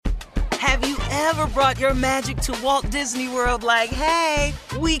Have you ever brought your magic to Walt Disney World like, hey,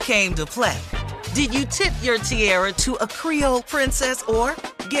 we came to play? Did you tip your tiara to a Creole princess or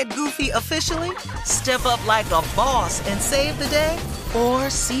get goofy officially? Step up like a boss and save the day? Or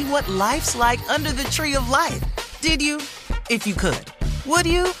see what life's like under the tree of life? Did you? If you could. Would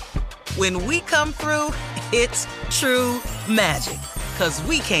you? When we come through, it's true magic. 'Cause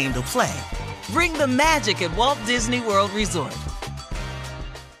we came to play. Bring the magic at Walt Disney World Resort.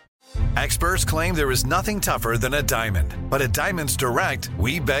 Experts claim there is nothing tougher than a diamond. But at Diamonds Direct,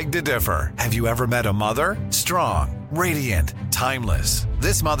 we beg to differ. Have you ever met a mother? Strong, radiant, timeless.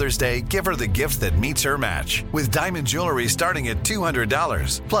 This Mother's Day, give her the gift that meets her match. With diamond jewelry starting at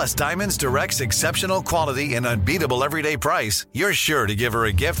 $200. Plus Diamonds Direct's exceptional quality and unbeatable everyday price, you're sure to give her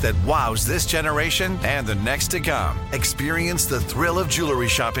a gift that wows this generation and the next to come. Experience the thrill of jewelry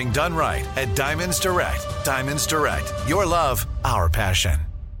shopping done right at Diamonds Direct. Diamonds Direct. Your love, our passion.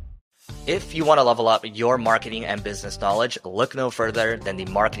 If you want to level up your marketing and business knowledge, look no further than the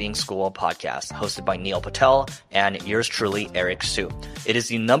Marketing School podcast, hosted by Neil Patel and yours truly, Eric Su. It is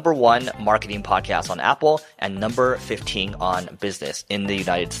the #1 marketing podcast on Apple and number 15 on business in the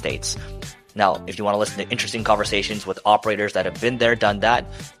United States. Now, if you want to listen to interesting conversations with operators that have been there, done that,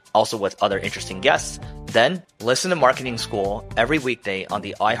 also with other interesting guests, then listen to Marketing School every weekday on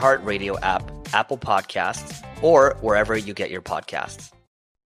the iHeartRadio app, Apple Podcasts, or wherever you get your podcasts.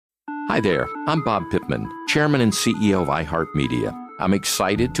 Hi there, I'm Bob Pittman, Chairman and CEO of iHeartMedia. I'm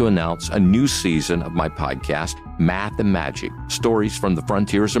excited to announce a new season of my podcast, Math and Magic, Stories from the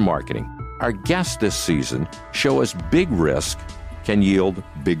Frontiers of Marketing. Our guests this season show us big risk can yield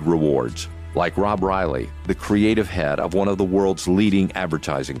big rewards, like Rob Riley, the creative head of one of the world's leading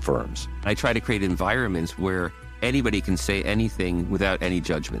advertising firms. I try to create environments where anybody can say anything without any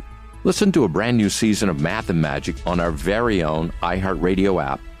judgment. Listen to a brand new season of Math and Magic on our very own iHeartRadio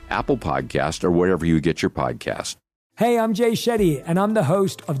app, Apple Podcast, or wherever you get your podcast. Hey, I'm Jay Shetty, and I'm the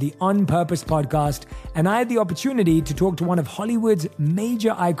host of the On Purpose podcast, and I had the opportunity to talk to one of Hollywood's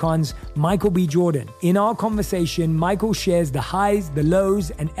major icons, Michael B. Jordan. In our conversation, Michael shares the highs, the lows,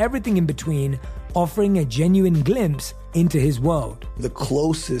 and everything in between, offering a genuine glimpse into his world. The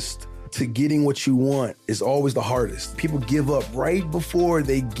closest to getting what you want is always the hardest. People give up right before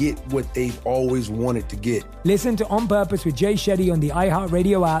they get what they've always wanted to get. Listen to On Purpose with Jay Shetty on the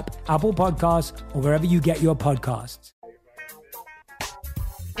iHeartRadio app, Apple Podcasts, or wherever you get your podcasts.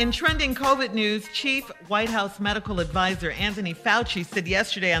 In trending COVID news, Chief White House Medical Advisor Anthony Fauci said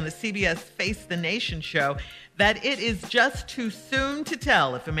yesterday on the CBS Face the Nation show that it is just too soon to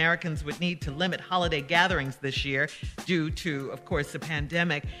tell if Americans would need to limit holiday gatherings this year due to, of course, the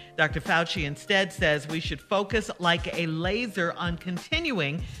pandemic. Dr. Fauci instead says we should focus like a laser on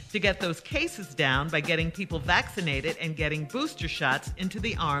continuing to get those cases down by getting people vaccinated and getting booster shots into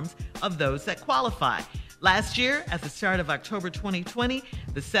the arms of those that qualify. Last year, at the start of October 2020,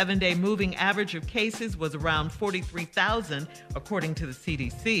 the 7-day moving average of cases was around 43,000, according to the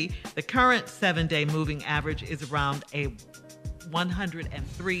CDC. The current 7-day moving average is around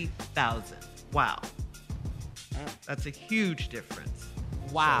 103,000. Wow. That's a huge difference.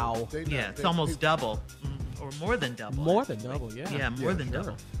 Wow. So it's almost double, or more than double. More than double, yeah. Yeah, more than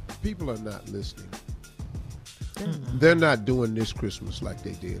double. People are not listening. They're not doing this Christmas like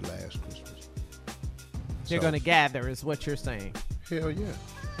they did last Christmas. They're going to gather, is what you're saying. Hell yeah.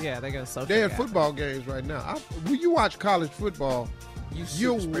 Yeah, they're going to social They're at gather. football games right now. When you watch college football,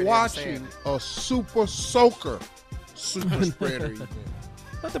 you're watching a super soaker, super spreader event.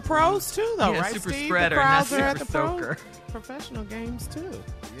 But the pros too, though, Yeah, right, super Steve? spreader, the crowds not are at super the soaker. professional games too.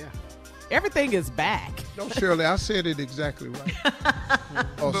 Yeah. Everything is back. No, Shirley, I said it exactly right.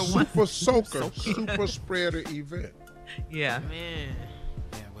 A super soaker, super spreader event. Yeah. Man.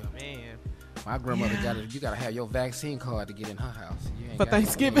 Yeah, well, man. My grandmother you got to have your vaccine card to get in her house. You ain't For got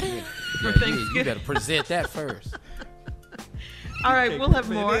Thanksgiving? For Thanksgiving. You better present that first. All right, we'll have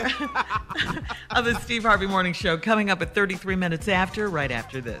more of the Steve Harvey Morning Show coming up at 33 minutes after, right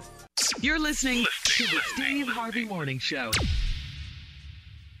after this. You're listening to the Steve Harvey Morning Show.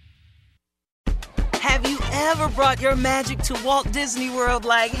 Have you ever brought your magic to Walt Disney World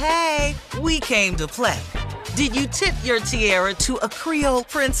like, hey, we came to play? Did you tip your tiara to a Creole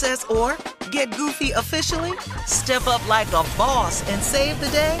princess or get goofy officially? Step up like a boss and save the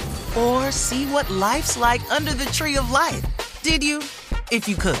day? Or see what life's like under the tree of life? Did you? If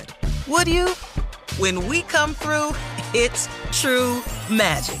you could. Would you? When we come through, it's true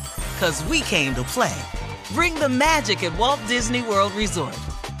magic. 'Cause we came to play. Bring the magic at Walt Disney World Resort.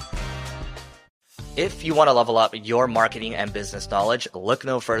 If you want to level up your marketing and business knowledge, look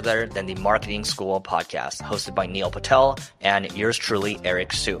no further than the Marketing School podcast, hosted by Neil Patel and yours truly,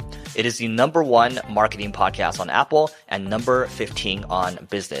 Eric Su. It is the #1 marketing podcast on Apple and number 15 on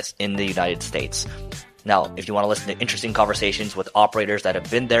business in the United States. Now, if you want to listen to interesting conversations with operators that have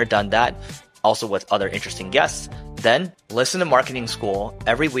been there, done that, also with other interesting guests, then listen to Marketing School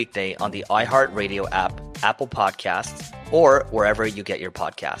every weekday on the iHeartRadio app, Apple Podcasts, or wherever you get your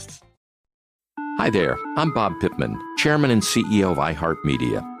podcasts. Hi there, I'm Bob Pittman, Chairman and CEO of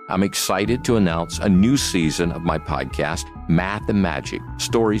iHeartMedia. I'm excited to announce a new season of my podcast, Math and Magic,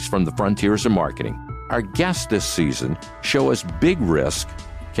 Stories from the Frontiers of Marketing. Our guests this season show us big risk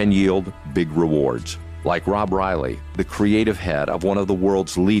can yield big rewards, like Rob Riley, the creative head of one of the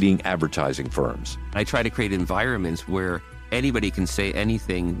world's leading advertising firms. I try to create environments where anybody can say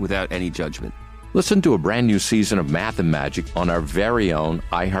anything without any judgment. Listen to a brand new season of Math and Magic on our very own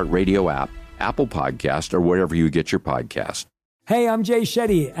iHeartRadio app, Apple Podcast, or wherever you get your podcast. Hey, I'm Jay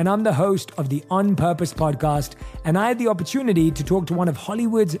Shetty, and I'm the host of the On Purpose podcast, and I had the opportunity to talk to one of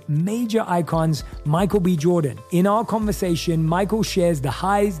Hollywood's major icons, Michael B. Jordan. In our conversation, Michael shares the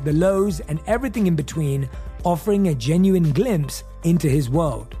highs, the lows, and everything in between, offering a genuine glimpse into his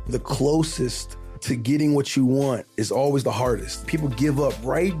world. The closest to getting what you want is always the hardest. People give up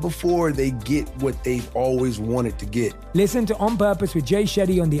right before they get what they've always wanted to get. Listen to On Purpose with Jay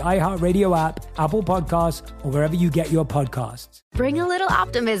Shetty on the iHeartRadio app, Apple Podcasts, or wherever you get your podcasts. Bring a little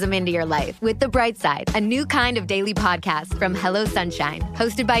optimism into your life with The Bright Side, a new kind of daily podcast from Hello Sunshine,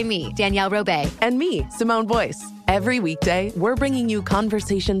 hosted by me, Danielle Robay. And me, Simone Boyce. Every weekday, we're bringing you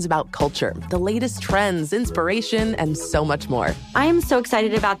conversations about culture, the latest trends, inspiration, and so much more. I am so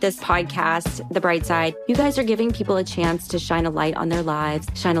excited about this podcast, The Bright Side. You guys are giving people a chance to shine a light on their lives,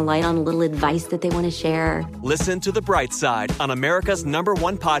 shine a light on a little advice that they want to share. Listen to The Bright Side on America's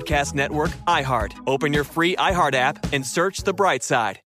 #1 podcast network, iHeart. Open your free iHeart app and search The Bright Side.